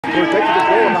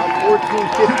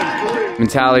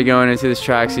Mentality going into this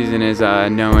track season is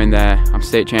knowing that I'm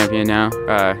state champion now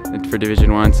for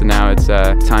Division I, so now it's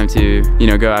time to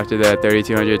go after the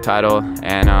 3200 title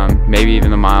and maybe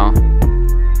even the mile.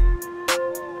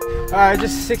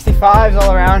 Just 65s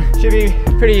all around. Should be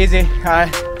pretty easy.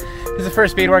 This is the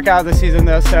first speed workout of the season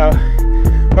though, so,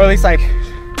 or at least like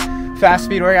fast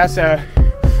speed workout, so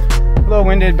a little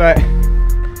winded, but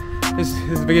this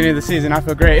is the beginning of the season. I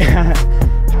feel great.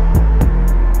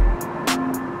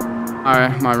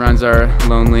 My runs are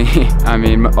lonely. I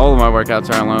mean, all of my workouts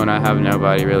are alone. I have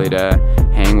nobody really to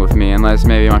hang with me, unless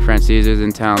maybe my friend Caesar's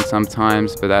in town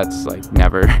sometimes, but that's like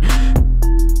never.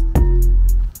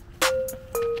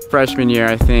 Freshman year,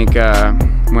 I think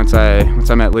once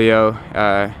I met Leo,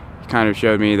 he kind of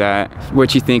showed me that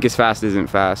what you think is fast isn't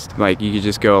fast. Like you could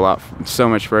just go so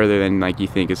much further than like you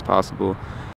think is possible.